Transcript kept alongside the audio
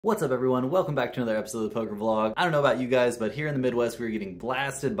What's up, everyone? Welcome back to another episode of the Poker Vlog. I don't know about you guys, but here in the Midwest, we were getting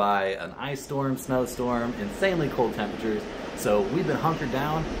blasted by an ice storm, snowstorm, insanely cold temperatures. So we've been hunkered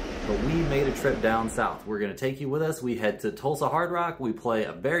down, but we made a trip down south. We're gonna take you with us. We head to Tulsa Hard Rock. We play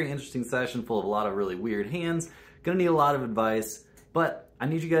a very interesting session full of a lot of really weird hands. Gonna need a lot of advice, but I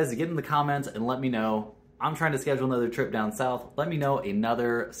need you guys to get in the comments and let me know. I'm trying to schedule another trip down south. Let me know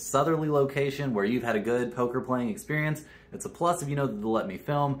another southerly location where you've had a good poker playing experience. It's a plus if you know to let me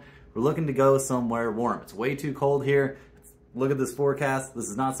film. We're looking to go somewhere warm. It's way too cold here. Look at this forecast. This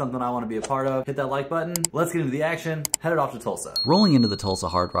is not something I want to be a part of. Hit that like button. Let's get into the action. Headed off to Tulsa. Rolling into the Tulsa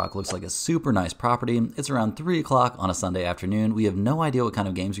Hard Rock looks like a super nice property. It's around 3 o'clock on a Sunday afternoon. We have no idea what kind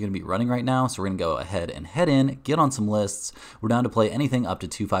of games are going to be running right now, so we're going to go ahead and head in, get on some lists. We're down to play anything up to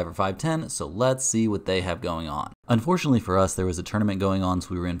 2-5 or 5-10, so let's see what they have going on. Unfortunately for us, there was a tournament going on, so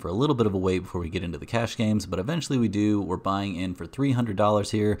we were in for a little bit of a wait before we get into the cash games, but eventually we do. We're buying in for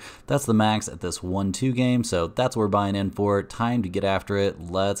 $300 here. That's the max at this 1-2 game, so that's what we're buying in for. Time to get after it.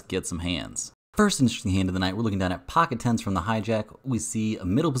 Let's get some hands. First interesting hand of the night, we're looking down at pocket tens from the hijack. We see a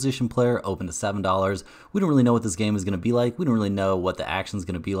middle position player open to $7. We don't really know what this game is going to be like. We don't really know what the action is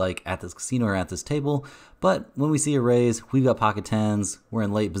going to be like at this casino or at this table. But when we see a raise, we've got pocket tens. We're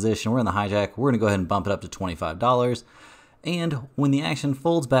in late position. We're in the hijack. We're going to go ahead and bump it up to $25. And when the action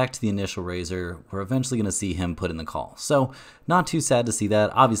folds back to the initial raiser, we're eventually going to see him put in the call. So not too sad to see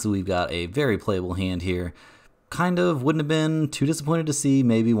that. Obviously, we've got a very playable hand here. Kind of wouldn't have been too disappointed to see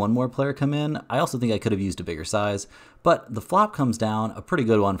maybe one more player come in. I also think I could have used a bigger size, but the flop comes down, a pretty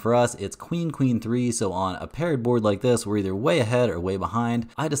good one for us. It's queen, queen, 3, so on a paired board like this, we're either way ahead or way behind.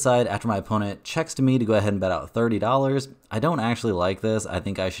 I decide after my opponent checks to me to go ahead and bet out $30. I don't actually like this. I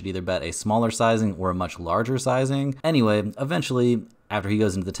think I should either bet a smaller sizing or a much larger sizing. Anyway, eventually, after he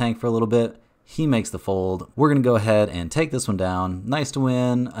goes into the tank for a little bit, he makes the fold. We're going to go ahead and take this one down. Nice to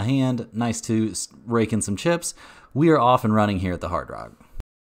win a hand. Nice to rake in some chips. We are off and running here at the Hard Rock.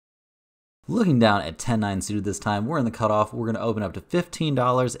 Looking down at 10-9 suited this time, we're in the cutoff. We're going to open up to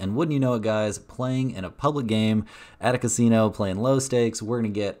 $15. And wouldn't you know it, guys, playing in a public game at a casino, playing low stakes, we're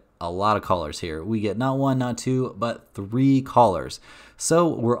going to get a lot of callers here. We get not one, not two, but 3 callers. So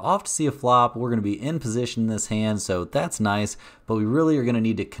we're off to see a flop. We're going to be in position in this hand, so that's nice, but we really are going to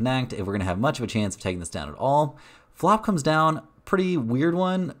need to connect if we're going to have much of a chance of taking this down at all. Flop comes down, pretty weird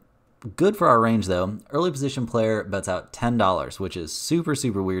one. Good for our range though. Early position player bets out $10, which is super,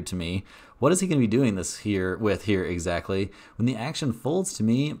 super weird to me. What is he going to be doing this here exactly? When the action folds to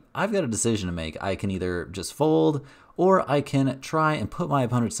me, I've got a decision to make. I can either just fold, or I can try and put my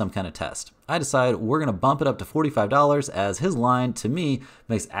opponent to some kind of test. I decide we're going to bump it up to $45 as his line, to me,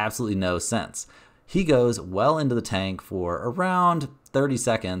 makes absolutely no sense. He goes well into the tank for around 30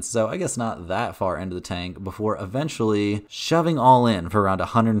 seconds, so I guess not that far into the tank, before eventually shoving all in for around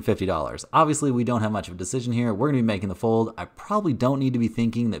 $150. Obviously, we don't have much of a decision here. We're going to be making the fold. I probably don't need to be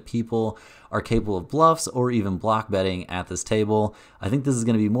thinking that people are capable of bluffs or even block betting at this table. I think this is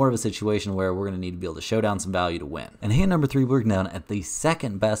going to be more of a situation where we're going to need to be able to show down some value to win. And hand number 3, we're working down at the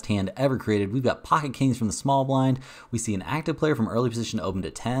second best hand ever created. We've got pocket kings from the small blind. We see an active player from early position open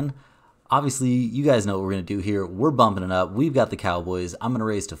to 10. Obviously, you guys know what we're going to do here. We're bumping it up. We've got the Cowboys. I'm going to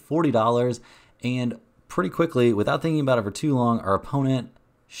raise to $40, and pretty quickly, without thinking about it for too long, our opponent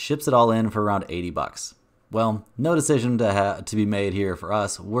ships it all in for around $80. Well, no decision to be made here for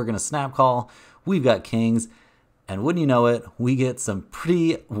us. We're going to snap call. We've got kings, and wouldn't you know it, we get some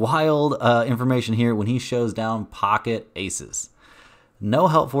pretty wild information here when he shows down pocket aces. No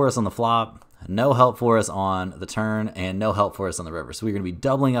help for us on the flop. No help for us on the turn, and no help for us on the river. So we're going to be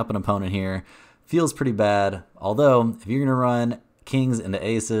doubling up an opponent here. Feels pretty bad. Although, if you're going to run kings into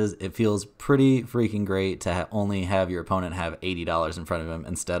aces, it feels pretty freaking great to only have your opponent have $80 in front of him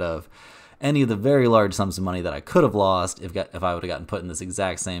instead of any of the very large sums of money that I could have lost if I would have gotten put in this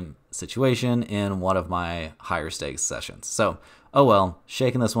exact same situation in one of my higher stakes sessions. So, oh well,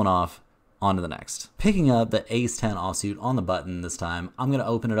 shaking this one off. On to the next. Picking up the ace-10 offsuit on the button this time, I'm going to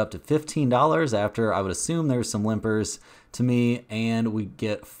open it up to $15 after I would assume there's some limpers to me, and we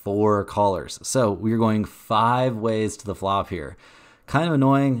get 4 callers. So we're going 5 ways to the flop here. Kind of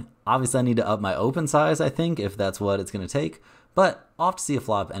annoying. Obviously, I need to up my open size, I think, if that's what it's going to take. But off to see a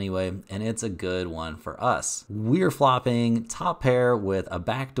flop anyway, and it's a good one for us. We're flopping top pair with a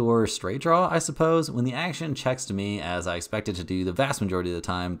backdoor straight draw, I suppose. When the action checks to me, as I expect it to do the vast majority of the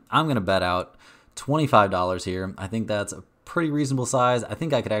time, I'm going to bet out $25 here. I think that's a pretty reasonable size. I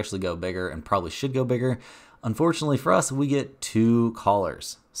think I could actually go bigger and probably should go bigger. Unfortunately for us, we get 2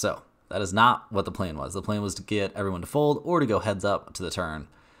 callers. So that is not what the plan was. The plan was to get everyone to fold or to go heads up to the turn.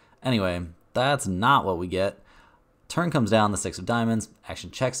 Anyway, that's not what we get. Turn comes down, the 6 of diamonds, action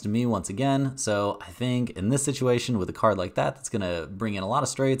checks to me once again, so I think in this situation with a card like that that's going to bring in a lot of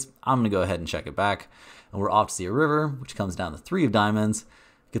straights, I'm going to go ahead and check it back. And we're off to see a river, which comes down to 3 of diamonds.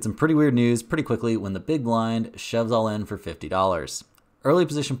 Get some pretty weird news pretty quickly when the big blind shoves all in for $50. Early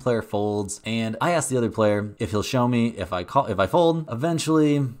position player folds, and I ask the other player if he'll show me if I fold.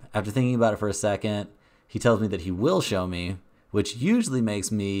 Eventually, after thinking about it for a second, he tells me that he will show me, which usually makes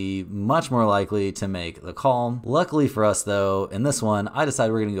me much more likely to make the call. Luckily for us though, in this one, I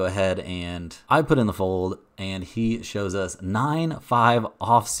decided we're gonna go ahead and I put in the fold, and he shows us 9-5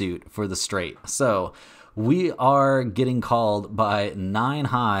 offsuit for the straight. So we are getting called by 9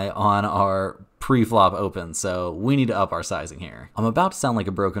 high on our pre-flop open, so we need to up our sizing here. I'm about to sound like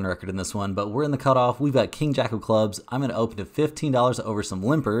a broken record in this one, but we're in the cutoff. We've got King Jack of clubs. I'm gonna open to $15 over some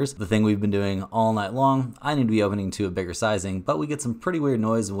limpers, the thing we've been doing all night long. I need to be opening to a bigger sizing, but we get some pretty weird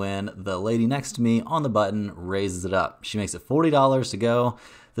noise when the lady next to me on the button raises it up. She makes it $40 to go.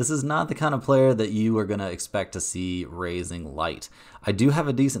 This is not the kind of player that you are going to expect to see raising light. I do have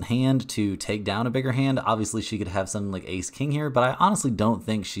a decent hand to take down a bigger hand. Obviously, she could have something like ace-king here, but I honestly don't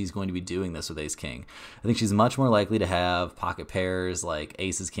think she's going to be doing this with ace-king. I think she's much more likely to have pocket pairs like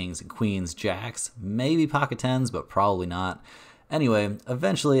aces, kings, and queens, jacks, maybe pocket tens, but probably not. Anyway,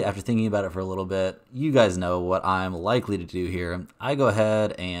 eventually, after thinking about it for a little bit, you guys know what I'm likely to do here. I go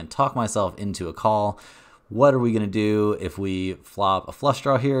ahead and talk myself into a call. What are we going to do if we flop a flush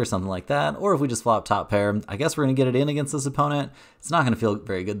draw here or something like that? Or if we just flop top pair? I guess we're going to get it in against this opponent. It's not going to feel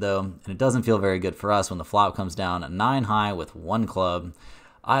very good though. And it doesn't feel very good for us when the flop comes down 9 high with 1 club.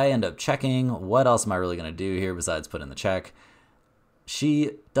 I end up checking. What else am I really going to do here besides put in the check?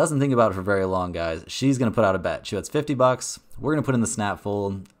 She doesn't think about it for very long, guys. She's going to put out a bet. She bets $50. We're going to put in the snap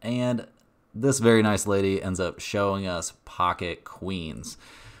fold. And this very nice lady ends up showing us pocket queens.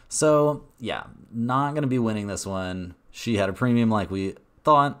 So yeah, not going to be winning this one. She had a premium like we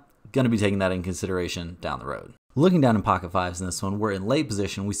thought. Going to be taking that in consideration down the road. Looking down in pocket fives in this one, we're in late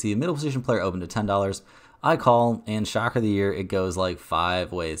position. We see a middle position player open to $10. I call, and shocker of the year, it goes like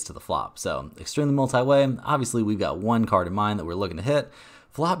 5 ways to the flop. So extremely multi-way. Obviously, we've got one card in mind that we're looking to hit.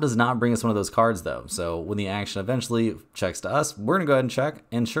 Flop does not bring us one of those cards though. So when the action eventually checks to us, we're going to go ahead and check.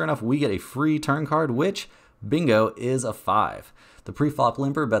 And sure enough, we get a free turn card, which, bingo, is a 5. The pre-flop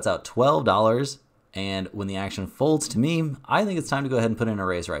limper bets out $12, and when the action folds to me, I think it's time to go ahead and put in a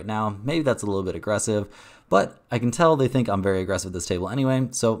raise right now. Maybe that's a little bit aggressive, but I can tell they think I'm very aggressive at this table anyway,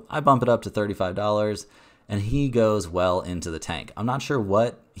 so I bump it up to $35, and he goes well into the tank. I'm not sure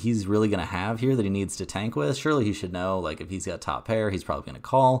what he's really going to have here that he needs to tank with. Surely he should know, like if he's got top pair, he's probably going to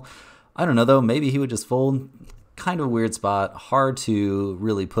call. I don't know though, maybe he would just fold. Kind of a weird spot, hard to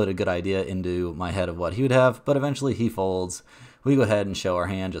really put a good idea into my head of what he would have, but eventually he folds. We go ahead and show our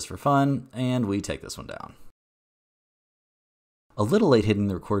hand just for fun, and we take this one down. A little late hitting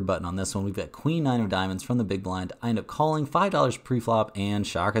the record button on this one. We've got queen 9 of diamonds from the big blind. I end up calling $5 pre-flop, and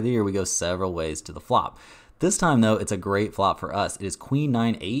shock of the year, we go several ways to the flop. This time though, it's a great flop for us. It is queen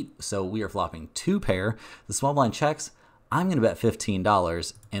 9 8, so we are flopping 2 pair. The small blind checks. I'm going to bet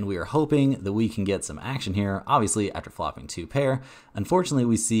 $15, and we are hoping that we can get some action here, obviously after flopping 2 pair. Unfortunately,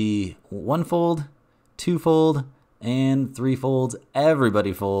 we see 1 fold, 2 fold, and 3 folds.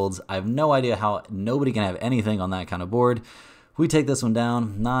 Everybody folds. I have no idea how nobody can have anything on that kind of board. We take this one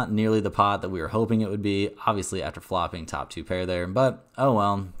down. Not nearly the pot that we were hoping it would be, obviously after flopping top 2 pair there, but oh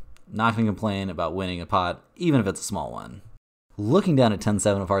well, not going to complain about winning a pot, even if it's a small one. Looking down at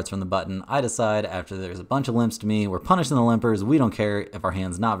 10-7 of hearts from the button, I decide after there's a bunch of limps to me, we're punishing the limpers. We don't care if our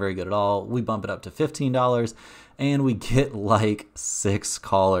hand's not very good at all. We bump it up to $15, and we get like 6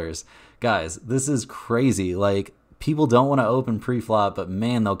 callers. Guys, this is crazy. Like, people don't want to open pre-flop, but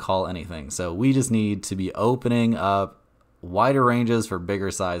man, they'll call anything. So we just need to be opening up wider ranges for bigger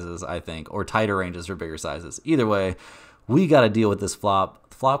sizes, I think, or tighter ranges for bigger sizes. Either way, we got to deal with this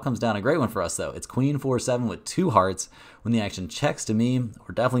flop. The flop comes down, a great one for us though. It's queen 4-7 with 2 hearts. When the action checks to me,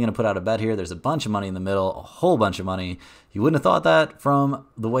 we're definitely going to put out a bet here. There's a bunch of money in the middle, a whole bunch of money. You wouldn't have thought that from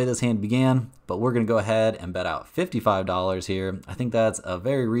the way this hand began, but we're going to go ahead and bet out $55 here. I think that's a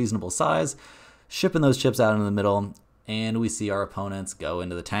very reasonable size. Shipping those chips out into the middle, and we see our opponents go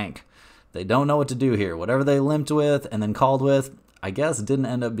into the tank. They don't know what to do here. Whatever they limped with and then called with, I guess didn't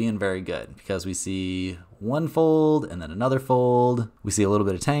end up being very good, because we see 1 fold and then another fold. We see a little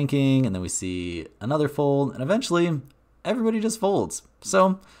bit of tanking, and then we see another fold, and eventually everybody just folds.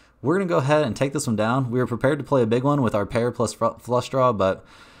 So we're going to go ahead and take this one down. We were prepared to play a big one with our pair plus flush draw, but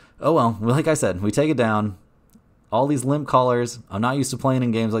oh well, like I said, we take it down. All these limp callers, I'm not used to playing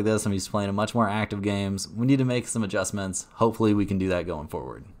in games like this. I'm used to playing in much more active games. We need to make some adjustments. Hopefully we can do that going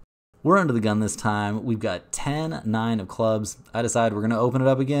forward. We're under the gun this time. We've got 10, 9 of clubs. I decide we're going to open it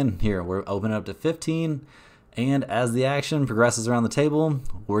up again. Here, we're opening up to 15. And as the action progresses around the table,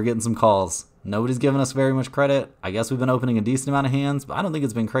 we're getting some calls. Nobody's giving us very much credit. I guess we've been opening a decent amount of hands, but I don't think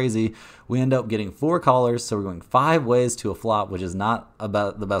it's been crazy. We end up getting 4 callers, so we're going 5 ways to a flop, which is not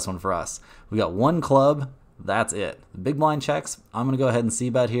about the best one for us. We got 1 club. That's it. The big blind checks. I'm going to go ahead and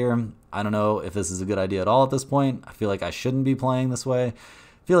c-bet here. I don't know if this is a good idea at all at this point. I feel like I shouldn't be playing this way.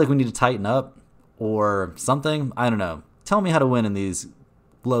 I feel like we need to tighten up or something. I don't know. Tell me how to win in these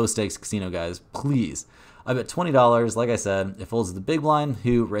low stakes casino, guys, please. I bet $20. Like I said, it folds to the big blind,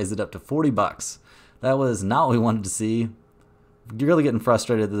 who raised it up to 40 bucks. That was not what we wanted to see. You're really getting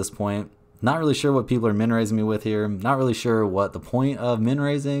frustrated at this point. Not really sure what people are min raising me with here. Not really sure what the point of min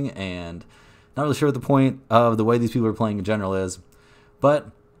raising, and not really sure what the point of the way these people are playing in general is. But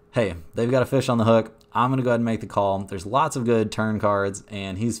hey, they've got a fish on the hook. I'm going to go ahead and make the call. There's lots of good turn cards,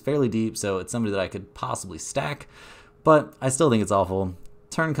 and he's fairly deep, so it's somebody that I could possibly stack. But I still think it's awful.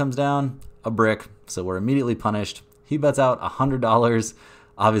 Turn comes down, a brick, so we're immediately punished. He bets out $100.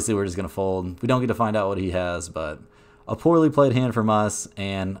 Obviously, we're just going to fold. We don't get to find out what he has, but a poorly played hand from us,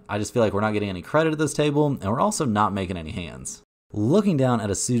 and I just feel like we're not getting any credit at this table, and we're also not making any hands. Looking down at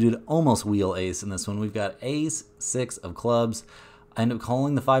a suited almost wheel ace in this one, we've got ace, 6 of clubs. I end up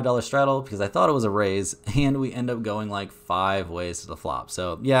calling the $5 straddle because I thought it was a raise, and we end up going like 5 ways to the flop.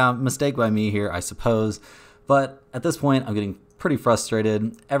 So yeah, mistake by me here, I suppose. But at this point, I'm getting pretty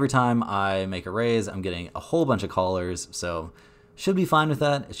frustrated. Every time I make a raise, I'm getting a whole bunch of callers, so should be fine with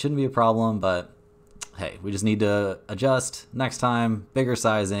that. It shouldn't be a problem, but hey, we just need to adjust next time, bigger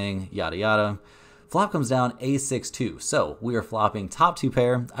sizing, yada yada. Flop comes down a6-2, so we are flopping top 2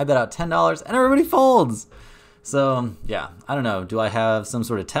 pair. I bet out $10 and everybody folds. So yeah, I don't know. Do I have some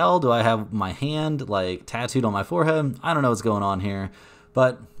sort of tell? Do I have my hand like tattooed on my forehead? I don't know what's going on here,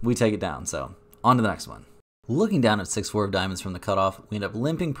 but we take it down. So on to the next one. Looking down at 6-4 of diamonds from the cutoff, we end up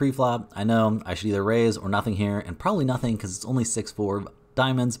limping pre-flop. I know I should either raise or nothing here, and probably nothing because it's only 6-4 of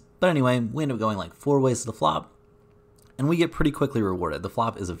diamonds. But anyway, we end up going like 4 ways to the flop, and we get pretty quickly rewarded. The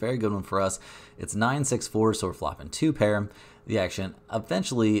flop is a very good one for us. It's 9-6-4, so we're flopping 2 pair. The action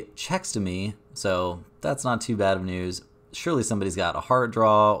eventually checks to me, so that's not too bad of news. Surely somebody's got a heart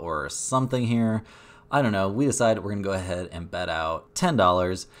draw or something here. I don't know. We decide we're going to go ahead and bet out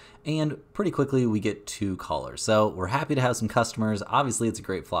 $10. And pretty quickly we get 2 callers. So we're happy to have some customers. Obviously it's a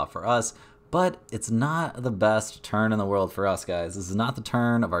great flop for us, but it's not the best turn in the world for us, guys. This is not the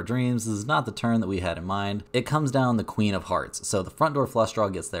turn of our dreams. This is not the turn that we had in mind. It comes down the queen of hearts. So the front door flush draw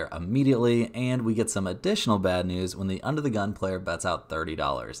gets there immediately, and we get some additional bad news when the under the gun player bets out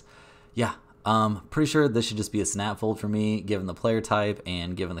 $30. Yeah, pretty sure this should just be a snap fold for me, given the player type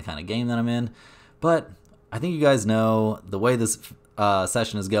and given the kind of game that I'm in. But I think you guys know the way this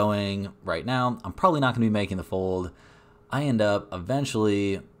session is going right now, I'm probably not going to be making the fold. I end up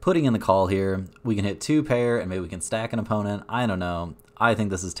eventually putting in the call here. We can hit 2 pair and maybe we can stack an opponent. I don't know. I think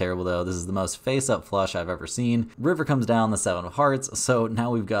this is terrible though. This is the most face-up flush I've ever seen. River comes down the 7 of hearts, so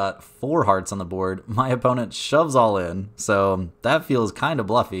now we've got 4 hearts on the board. My opponent shoves all in, so that feels kind of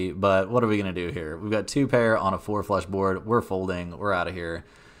bluffy, but what are we going to do here? We've got 2 pair on a 4 flush board. We're folding. We're out of here.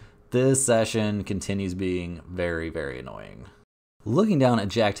 This session continues being very, very annoying. Looking down at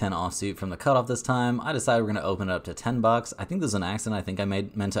Jack 10 offsuit from the cutoff this time, I decided we're going to open it up to 10 bucks. I think this is an accident. I think I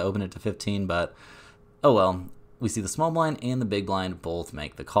meant to open it to 15, but oh well. We see the small blind and the big blind both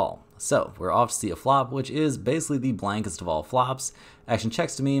make the call. So we're off to see a flop, which is basically the blankest of all flops. Action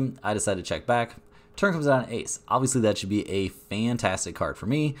checks to me. I decide to check back. Turn comes out an ace. Obviously that should be a fantastic card for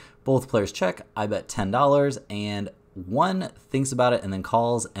me. Both players check. I bet $10, and one thinks about it and then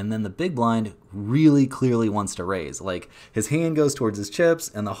calls, and then the big blind really clearly wants to raise. Like, his hand goes towards his chips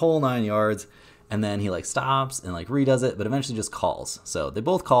and the whole 9 yards, and then he like stops and like redoes it, but eventually just calls. So they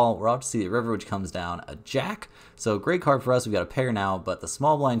both call. We're off to see the river, which comes down a jack. So great card for us. We've got a pair now, but the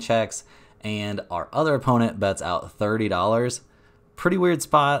small blind checks and our other opponent bets out $30. Pretty weird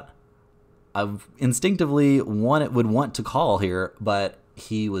spot. I instinctively would want to call here, but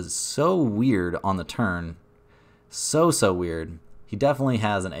he was so weird on the turn. So weird. He definitely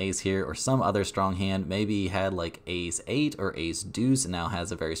has an ace here or some other strong hand. Maybe he had like ace 8 or ace deuce and now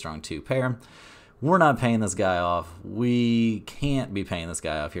has a very strong 2 pair. We're not paying this guy off. We can't be paying this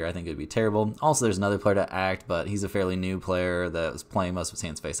guy off here. I think it would be terrible. Also, there's another player to act, but he's a fairly new player that was playing most of his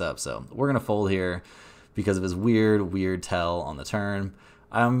hands face up. So we're going to fold here because of his weird tell on the turn.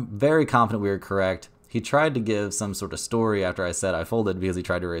 I'm very confident we were correct. He tried to give some sort of story after I said I folded because he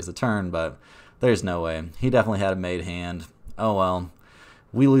tried to raise the turn, but there's no way. He definitely had a made hand. Oh well.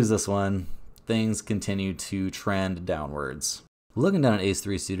 We lose this one. Things continue to trend downwards. Looking down at ace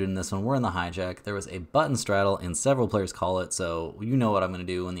 3 suited in this one, we're in the hijack. There was a button straddle and several players call it, so you know what I'm going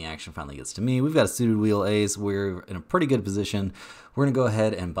to do when the action finally gets to me. We've got a suited wheel ace. We're in a pretty good position. We're going to go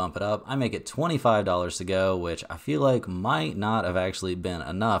ahead and bump it up. I make it $25 to go, which I feel like might not have actually been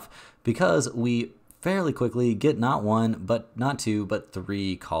enough because we fairly quickly get not one, but not two, but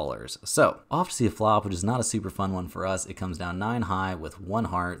three callers. So off to see a flop, which is not a super fun one for us. It comes down 9 high with 1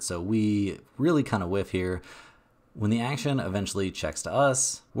 heart, so we really kind of whiff here. When the action eventually checks to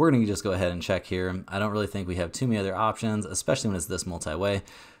us, we're going to just go ahead and check here. I don't really think we have too many other options, especially when it's this multi-way.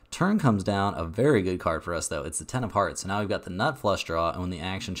 Turn comes down, a very good card for us though. It's the 10 of hearts. So now we've got the nut flush draw, and when the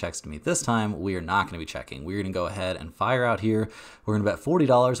action checks to me this time, we are not going to be checking. We're going to go ahead and fire out here. We're going to bet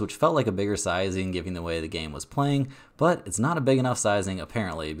 $40, which felt like a bigger sizing given the way the game was playing, but it's not a big enough sizing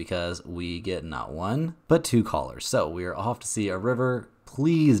apparently because we get not one, but 2 callers. So we are off to see a river.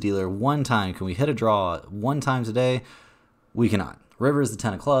 Please, dealer, one time. Can we hit a draw one time today? We cannot. River is the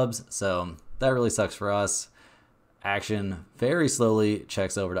 10 of clubs, so that really sucks for us. Action very slowly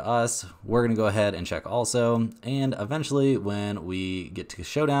checks over to us. We're going to go ahead and check also. And eventually, when we get to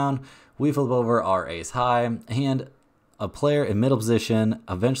showdown, we flip over our ace high, and a player in middle position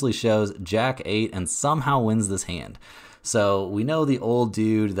eventually shows jack 8 and somehow wins this hand. So we know the old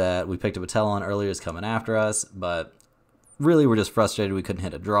dude that we picked up a tell on earlier is coming after us, but really, we're just frustrated we couldn't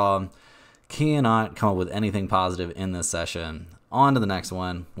hit a draw. Cannot come up with anything positive in this session. On to the next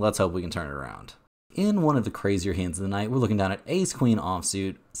one. Let's hope we can turn it around. In one of the crazier hands of the night, we're looking down at ace queen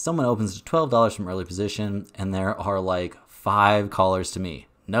offsuit. Someone opens to $12 from early position, and there are like 5 callers to me.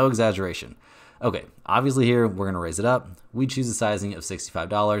 No exaggeration. Okay, obviously here, we're going to raise it up. We choose a sizing of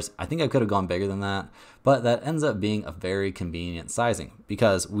 $65. I think I could have gone bigger than that, but that ends up being a very convenient sizing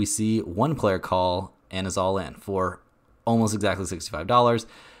because we see one player call and is all in for almost exactly $65.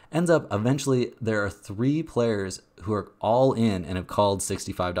 Ends up eventually there are 3 players who are all in and have called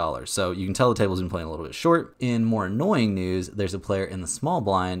 $65. So you can tell the table's been playing a little bit short. In more annoying news, there's a player in the small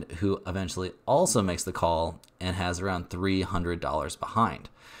blind who eventually also makes the call and has around $300 behind.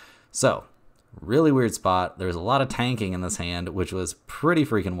 So really weird spot. There's a lot of tanking in this hand, which was pretty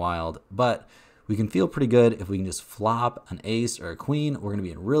freaking wild, but we can feel pretty good if we can just flop an ace or a queen. We're going to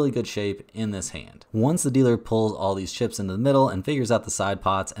be in really good shape in this hand. Once the dealer pulls all these chips into the middle and figures out the side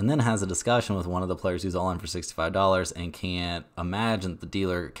pots and then has a discussion with one of the players who's all in for $65 and can't imagine that the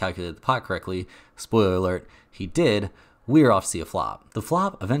dealer calculated the pot correctly, spoiler alert, he did, we are off to see a flop. The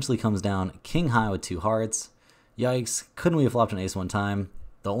flop eventually comes down king high with 2 hearts. Yikes, couldn't we have flopped an ace one time?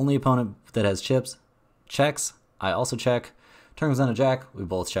 The only opponent that has chips checks. I also check. Turn comes down to jack. We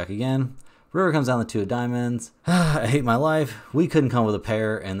both check again. River comes down the 2 of diamonds. I hate my life. We couldn't come with a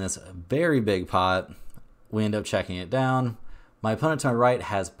pair in this very big pot. We end up checking it down. My opponent to my right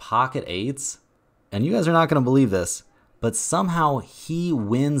has pocket 8s. And you guys are not going to believe this, but somehow he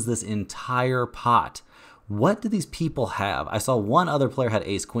wins this entire pot. What do these people have? I saw one other player had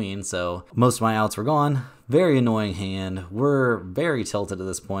ace queen, so most of my outs were gone. Very annoying hand. We're very tilted at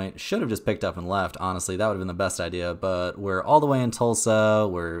this point. Should have just picked up and left, honestly. That would have been the best idea, but we're all the way in Tulsa.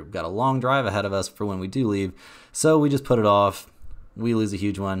 We've got a long drive ahead of us for when we do leave, so we just put it off. We lose a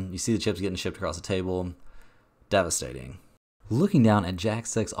huge one. You see the chips getting shipped across the table. Devastating. Looking down at jack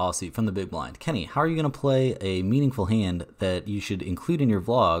 6 offsuit from the big blind. Kenny, how are you going to play a meaningful hand that you should include in your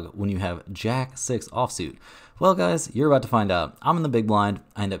vlog when you have jack 6 offsuit? Well, guys, you're about to find out. I'm in the big blind.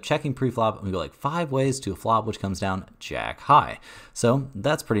 I end up checking pre-flop, and we go like 5 ways to a flop, which comes down jack high. So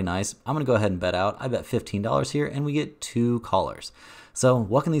that's pretty nice. I'm going to go ahead and bet out. I bet $15 here, and we get 2 callers. So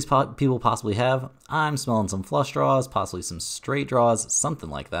what can these people possibly have? I'm smelling some flush draws, possibly some straight draws, something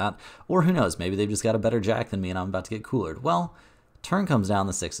like that. Or who knows, maybe they've just got a better jack than me and I'm about to get coolered. Well, turn comes down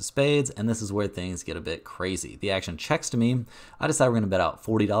the 6 of spades, and this is where things get a bit crazy. The action checks to me. I decide we're going to bet out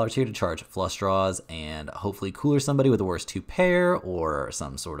 $40 here to charge flush draws and hopefully cooler somebody with the worst 2 pair or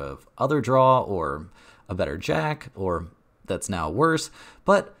some sort of other draw or a better jack or that's now worse.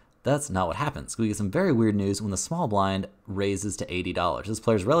 But that's not what happens. We get some very weird news when the small blind raises to $80. This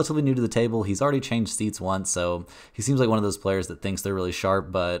player's relatively new to the table. He's already changed seats once, so he seems like one of those players that thinks they're really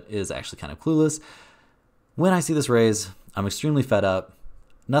sharp but is actually kind of clueless. When I see this raise, I'm extremely fed up.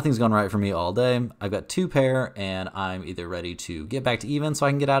 Nothing's gone right for me all day. I've got 2 pair, and I'm either ready to get back to even so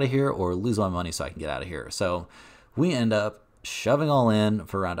I can get out of here or lose my money so I can get out of here. So we end up shoving all in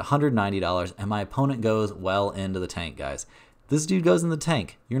for around $190, and my opponent goes well into the tank, guys. This dude goes in the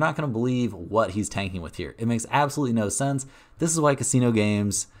tank. You're not going to believe what he's tanking with here. It makes absolutely no sense. This is why casino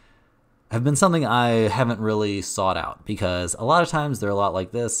games have been something I haven't really sought out, because a lot of times they're a lot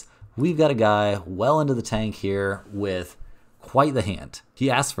like this. We've got a guy well into the tank here with quite the hand. He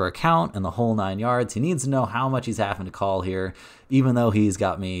asks for a count and the whole 9 yards. He needs to know how much he's having to call here. Even though he's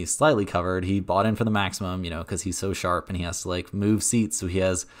got me slightly covered, he bought in for the maximum, because he's so sharp and he has to like move seats so he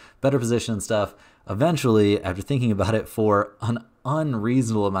has better position and stuff. Eventually, after thinking about it for an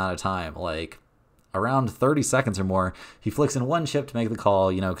unreasonable amount of time, like around 30 seconds or more, he flicks in one chip to make the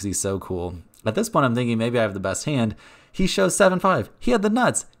call, because he's so cool. At this point, I'm thinking maybe I have the best hand. He shows 7-5. He had the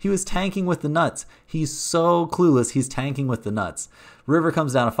nuts. He was tanking with the nuts. He's so clueless. He's tanking with the nuts. River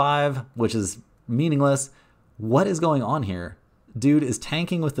comes down to 5, which is meaningless. What is going on here? Dude is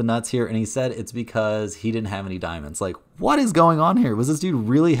tanking with the nuts here, and he said it's because he didn't have any diamonds. Like, what is going on here? Was this dude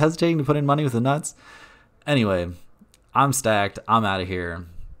really hesitating to put in money with the nuts? Anyway, I'm stacked. I'm out of here.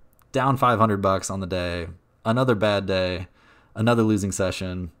 Down $500 on the day. Another bad day. Another losing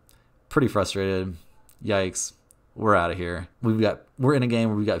session. Pretty frustrated. Yikes. We're out of here. We're in a game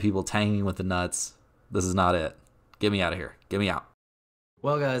where we've got people tanking with the nuts. This is not it. Get me out of here. Get me out.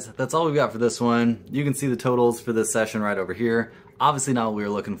 Well, guys, that's all we've got for this one. You can see the totals for this session right over here. Obviously not what we were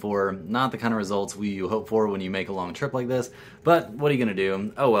looking for, not the kind of results we hope for when you make a long trip like this, but what are you going to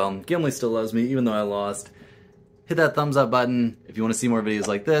do? Oh well, Gimli still loves me even though I lost. Hit that thumbs up button if you want to see more videos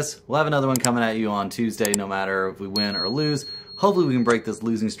like this. We'll have another one coming at you on Tuesday no matter if we win or lose. Hopefully we can break this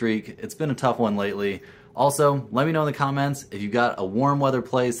losing streak. It's been a tough one lately. Also, let me know in the comments if you've got a warm weather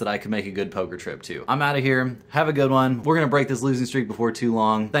place that I can make a good poker trip to. I'm out of here. Have a good one. We're going to break this losing streak before too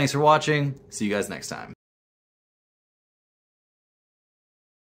long. Thanks for watching. See you guys next time.